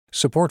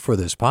Support for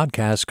this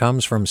podcast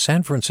comes from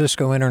San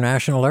Francisco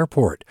International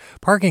Airport.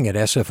 Parking at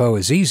SFO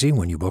is easy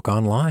when you book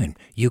online.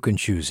 You can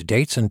choose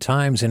dates and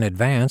times in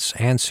advance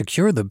and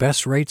secure the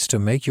best rates to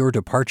make your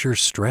departure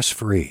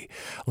stress-free.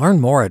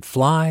 Learn more at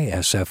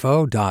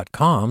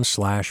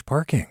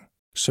flysfo.com/parking.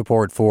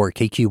 Support for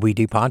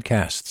KQED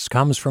podcasts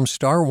comes from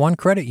Star One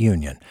Credit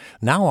Union,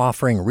 now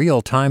offering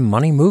real-time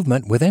money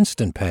movement with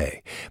Instant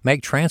Pay.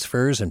 Make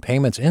transfers and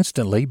payments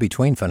instantly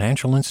between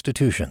financial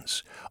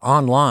institutions,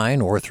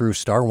 online or through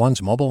Star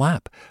One's mobile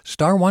app.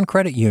 Star One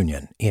Credit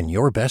Union, in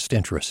your best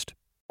interest.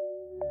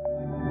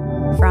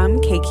 From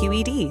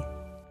KQED.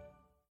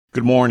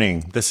 Good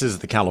morning. This is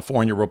the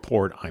California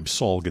Report. I'm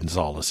Saul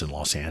Gonzalez in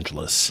Los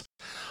Angeles.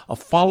 A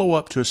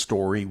follow-up to a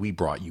story we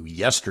brought you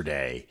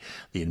yesterday.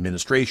 The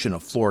administration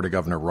of Florida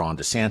Governor Ron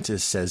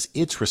DeSantis says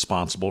it's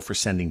responsible for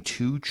sending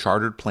 2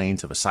 chartered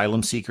planes of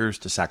asylum seekers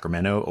to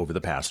Sacramento over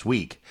the past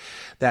week.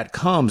 That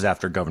comes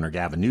after Governor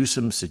Gavin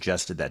Newsom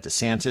suggested that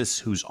DeSantis,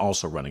 who's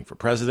also running for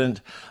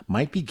president,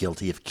 might be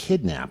guilty of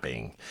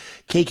kidnapping.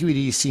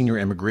 KQED senior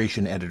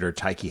immigration editor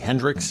Tyche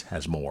Hendricks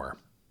has more.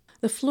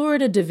 The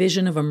Florida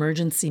Division of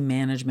Emergency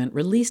Management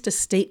released a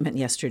statement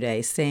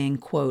yesterday saying,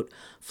 quote,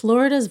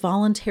 Florida's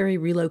voluntary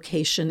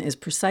relocation is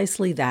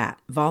precisely that,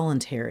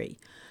 voluntary.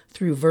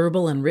 Through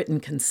verbal and written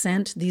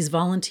consent, these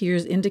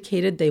volunteers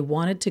indicated they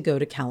wanted to go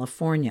to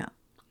California.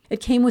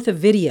 It came with a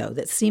video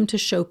that seemed to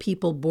show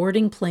people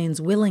boarding planes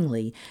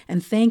willingly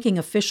and thanking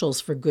officials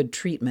for good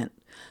treatment,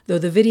 though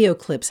the video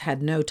clips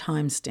had no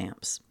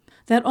timestamps.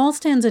 That all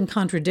stands in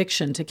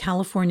contradiction to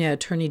California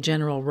Attorney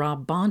General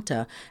Rob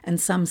Bonta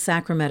and some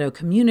Sacramento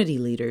community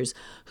leaders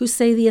who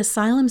say the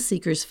asylum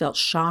seekers felt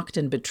shocked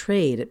and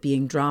betrayed at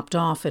being dropped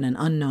off in an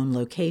unknown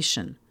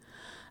location.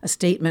 A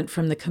statement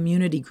from the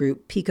community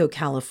group Pico,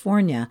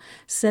 California,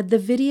 said the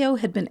video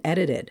had been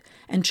edited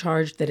and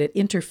charged that it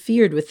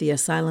interfered with the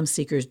asylum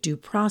seekers' due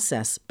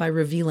process by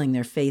revealing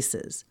their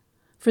faces.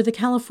 For the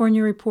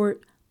California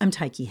Report, I'm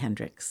Tyche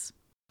Hendricks.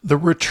 The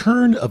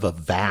return of a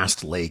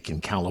vast lake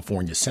in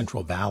California's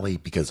Central Valley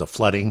because of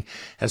flooding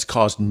has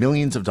caused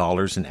millions of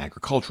dollars in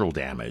agricultural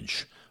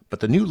damage. But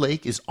the new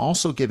lake is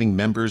also giving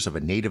members of a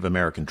Native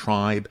American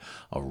tribe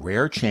a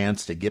rare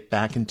chance to get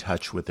back in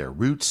touch with their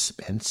roots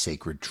and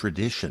sacred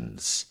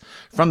traditions.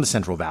 From the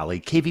Central Valley,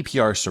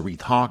 KVPR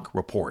Soreath Hok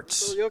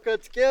reports.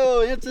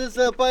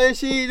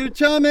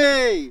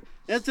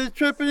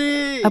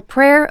 A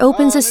prayer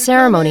opens a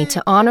ceremony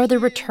to honor the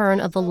return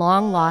of the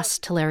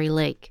long-lost Tulare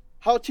Lake.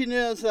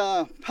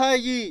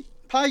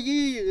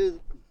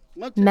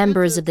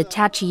 Members of the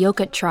Tyche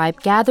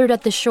tribe gathered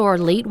at the shore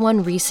late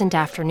one recent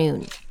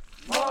afternoon.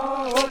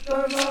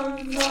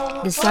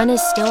 The sun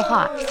is still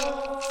hot.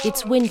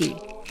 It's windy.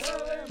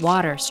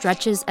 Water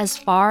stretches as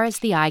far as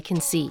the eye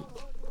can see.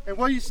 And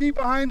what you see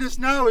behind us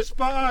now is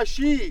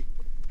Pa'ashi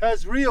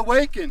has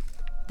reawakened.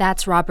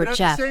 That's Robert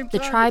Jeff, the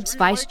tribe's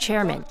vice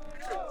chairman.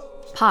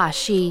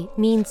 Pa'ashi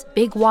means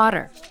big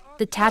water,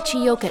 the Tyche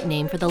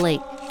name for the lake.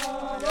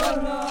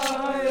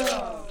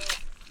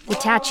 The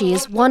Tyche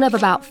is one of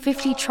about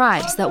 50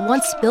 tribes that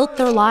once built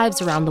their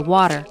lives around the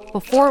water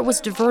before it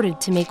was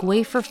diverted to make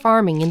way for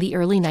farming in the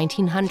early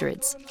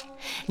 1900s.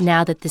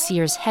 Now that this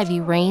year's heavy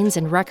rains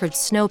and record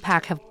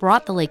snowpack have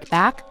brought the lake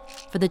back,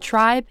 for the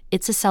tribe,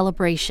 it's a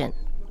celebration.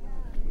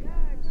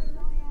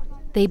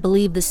 They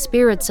believe the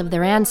spirits of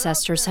their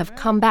ancestors have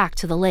come back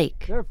to the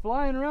lake. They're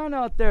flying around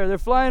out there. They're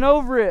flying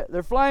over it.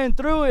 They're flying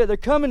through it. They're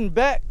coming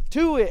back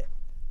to it.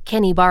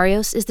 Kenny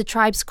Barrios is the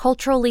tribe's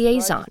cultural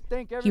liaison.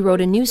 He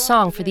wrote a new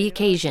song for the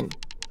occasion.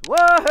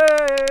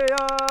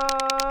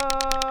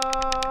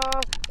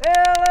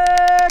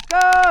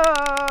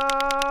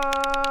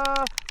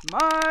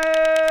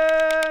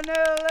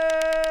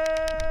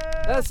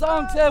 That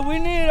song said, we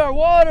need our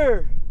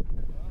water.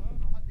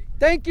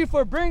 Thank you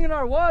for bringing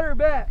our water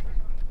back.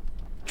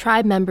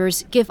 Tribe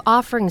members give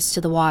offerings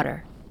to the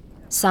water.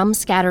 Some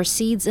scatter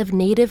seeds of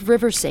native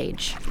river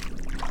sage.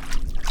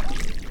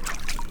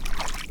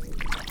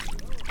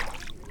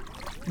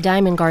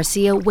 Diamond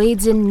Garcia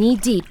wades in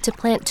knee-deep to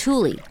plant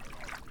tule.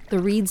 The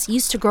reeds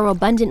used to grow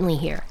abundantly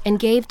here and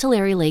gave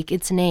Tulare Lake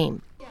its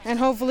name. And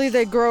hopefully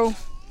they grow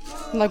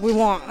like we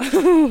want.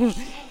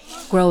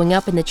 Growing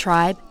up in the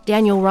tribe,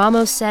 Daniel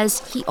Ramos says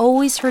he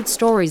always heard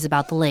stories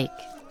about the lake.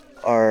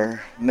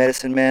 Our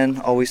medicine man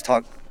always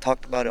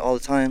talked about it all the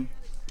time.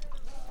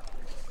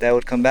 That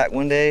would come back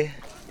one day.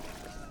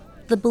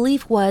 The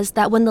belief was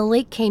that when the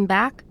lake came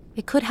back,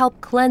 it could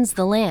help cleanse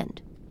the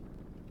land.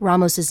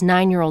 Ramos's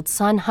 9-year-old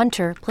son,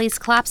 Hunter, plays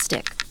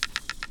clapstick.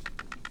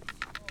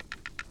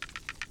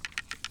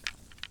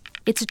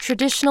 It's a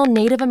traditional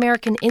Native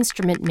American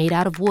instrument made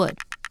out of wood.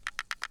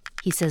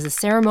 He says the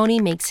ceremony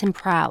makes him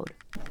proud.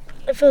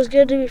 It feels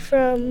good to be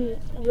from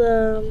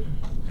the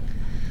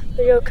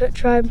Yokut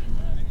tribe.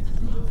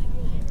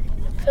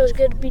 It feels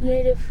good to be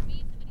Native.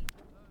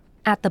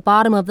 At the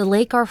bottom of the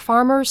lake are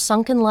farmers'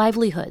 sunken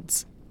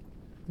livelihoods.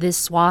 This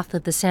swath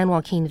of the San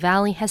Joaquin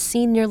Valley has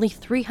seen nearly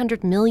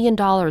 $300 million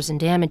in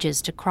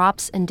damages to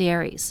crops and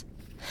dairies.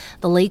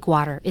 The lake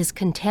water is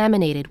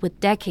contaminated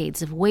with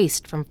decades of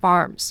waste from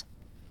farms.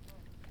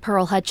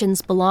 Pearl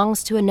Hutchins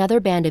belongs to another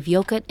band of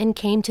Yokut and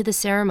came to the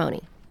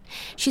ceremony.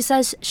 She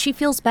says she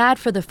feels bad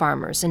for the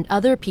farmers and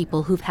other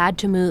people who've had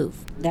to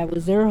move. That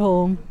was their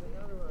home,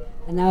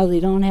 and now they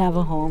don't have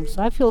a home.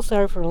 So I feel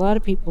sorry for a lot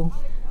of people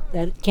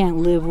that can't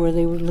live where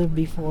they would live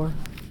before.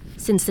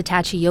 Since the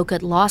Tyche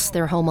Yokut lost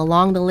their home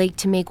along the lake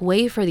to make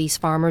way for these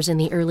farmers in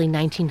the early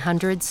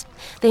 1900s,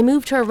 they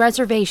moved to a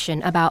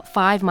reservation about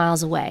 5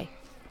 miles away.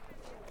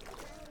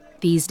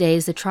 These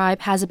days, the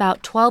tribe has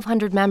about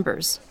 1,200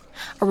 members.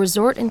 A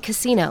resort and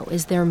casino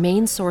is their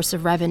main source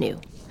of revenue.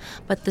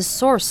 But the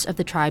source of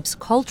the tribe's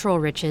cultural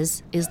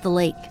riches is the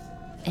lake,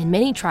 and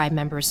many tribe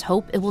members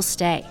hope it will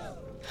stay.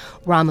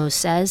 Ramos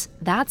says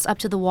that's up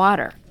to the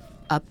water,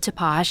 up to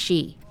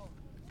Pa'ashi.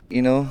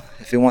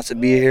 If it wants to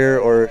be here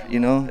or,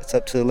 it's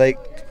up to the lake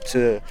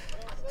to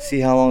see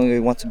how long it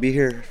wants to be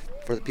here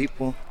for the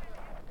people.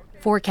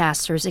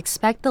 Forecasters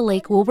expect the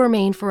lake will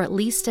remain for at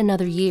least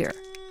another year.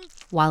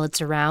 While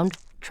it's around,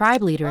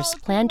 tribe leaders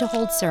plan to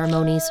hold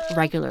ceremonies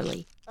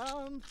regularly.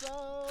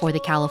 For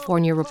the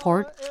California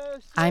Report,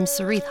 I'm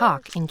Soreath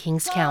Hok in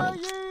Kings County.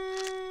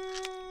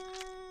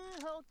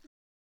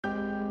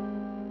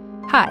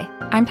 Hi,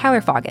 I'm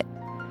Tyler Foggett.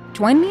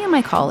 Join me and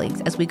my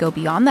colleagues as we go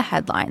beyond the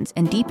headlines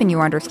and deepen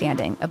your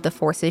understanding of the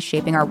forces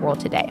shaping our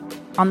world today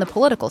on The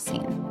Political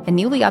Scene, a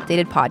newly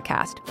updated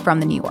podcast from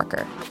The New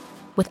Yorker.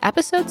 With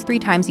episodes 3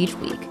 times each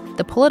week,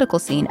 The Political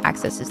Scene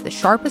accesses the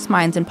sharpest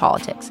minds in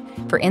politics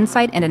for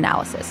insight and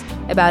analysis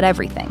about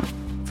everything,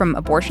 from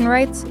abortion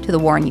rights to the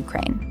war in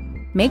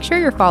Ukraine. Make sure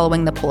you're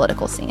following The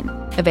Political Scene,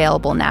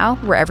 available now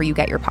wherever you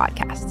get your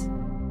podcasts.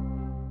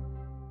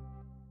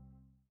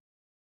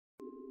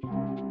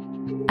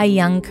 A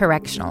young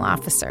correctional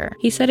officer.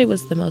 He said it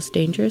was the most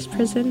dangerous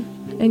prison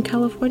in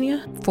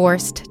California.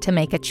 Forced to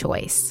make a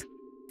choice.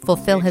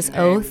 Fulfill his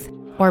oath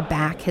or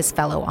back his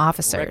fellow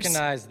officers.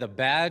 Recognize the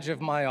badge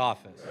of my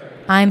office.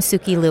 I'm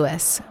Suki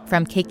Lewis.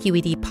 From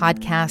KQED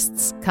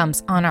Podcasts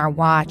comes On Our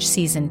Watch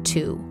Season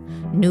 2,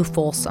 New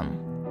Folsom.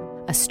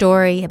 A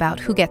story about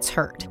who gets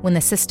hurt when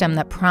the system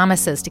that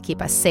promises to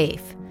keep us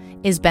safe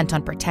is bent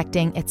on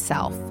protecting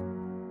itself.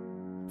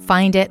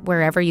 Find it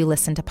wherever you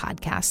listen to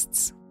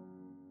podcasts.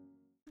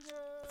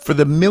 For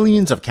the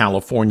millions of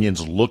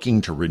Californians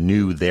looking to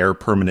renew their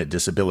permanent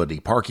disability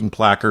parking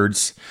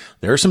placards,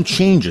 there are some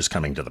changes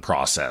coming to the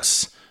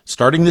process.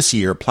 Starting this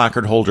year,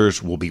 placard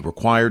holders will be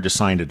required to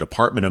sign a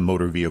Department of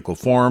Motor Vehicle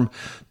form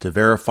to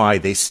verify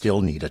they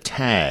still need a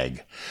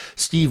tag.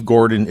 Steve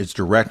Gordon is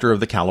director of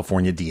the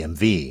California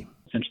DMV.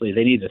 Essentially,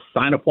 they need to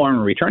sign a form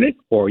and return it,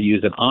 or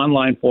use an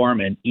online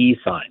form and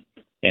e-sign.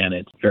 And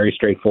it's very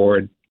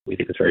straightforward. We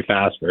think it's very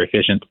fast, very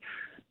efficient.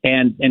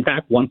 And in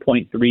fact,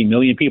 1.3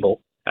 million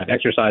people have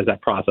exercised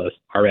that process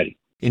already.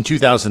 In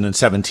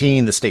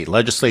 2017, the state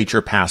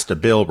legislature passed a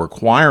bill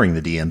requiring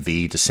the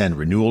DMV to send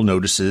renewal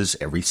notices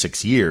every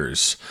 6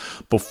 years.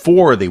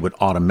 Before, they would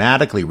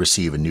automatically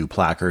receive a new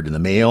placard in the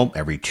mail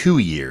every 2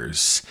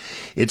 years.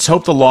 It's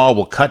hoped the law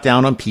will cut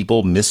down on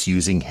people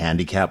misusing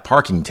handicap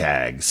parking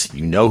tags.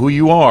 You know who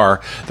you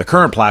are. The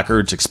current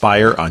placards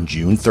expire on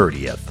June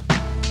 30th.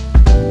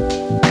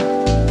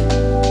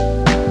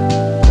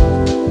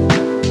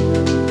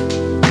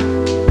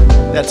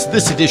 That's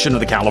this edition of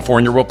the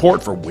California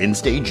Report for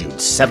Wednesday, June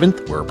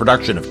 7th. We're a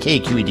production of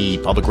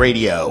KQED Public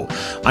Radio.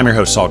 I'm your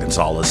host, Saul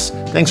Gonzalez.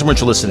 Thanks so much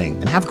for listening,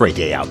 and have a great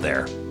day out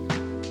there.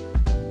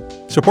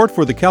 Support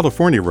for the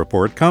California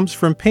Report comes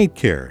from Paint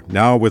Care,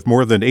 now with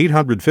more than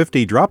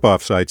 850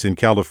 drop-off sites in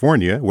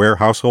California where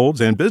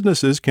households and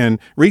businesses can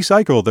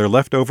recycle their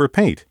leftover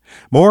paint.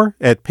 More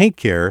at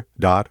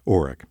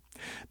paintcare.org.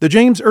 The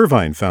James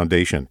Irvine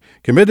Foundation,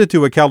 committed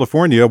to a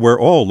California where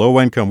all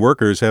low-income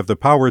workers have the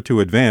power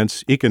to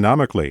advance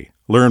economically.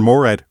 Learn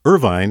more at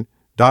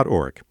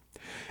irvine.org.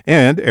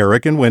 And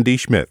Eric and Wendy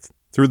Schmidt,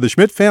 through the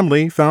Schmidt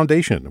Family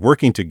Foundation,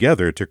 working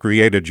together to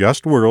create a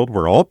just world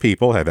where all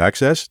people have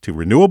access to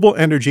renewable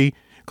energy,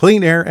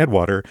 clean air and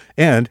water,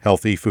 and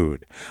healthy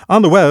food.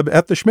 On the web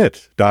at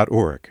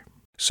theschmidt.org.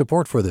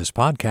 Support for this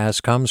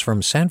podcast comes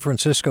from San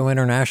Francisco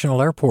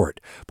International Airport.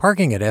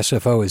 Parking at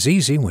SFO is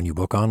easy when you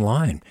book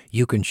online.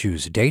 You can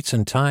choose dates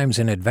and times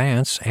in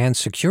advance and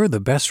secure the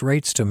best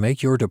rates to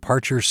make your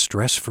departure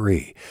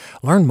stress-free.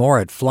 Learn more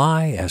at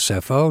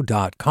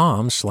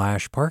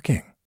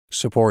flysfo.com/parking.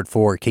 Support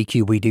for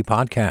KQED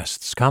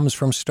Podcasts comes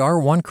from Star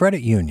One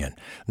Credit Union,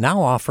 now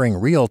offering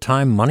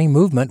real-time money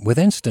movement with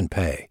Instant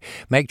Pay.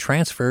 Make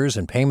transfers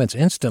and payments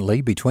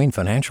instantly between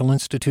financial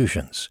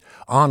institutions,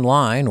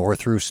 online or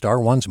through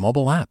Star One's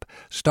mobile app.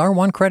 Star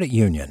One Credit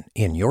Union,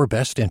 in your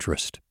best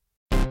interest.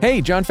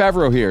 Hey, John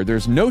Favreau here.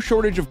 There's no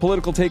shortage of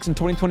political takes in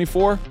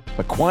 2024,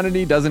 but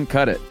quantity doesn't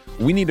cut it.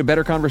 We need a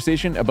better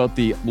conversation about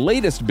the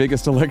latest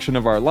biggest election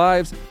of our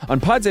lives. On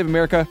Pod Save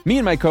America, me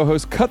and my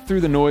co-hosts cut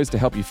through the noise to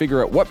help you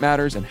figure out what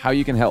matters and how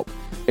you can help.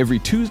 Every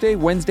Tuesday,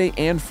 Wednesday,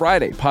 and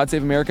Friday, Pod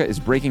Save America is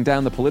breaking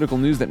down the political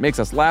news that makes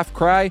us laugh,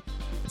 cry,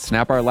 and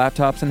snap our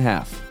laptops in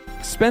half.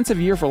 Expensive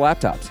year for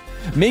laptops.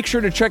 Make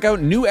sure to check out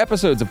new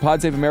episodes of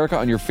Pod Save America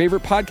on your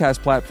favorite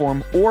podcast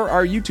platform or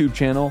our YouTube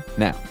channel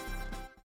now.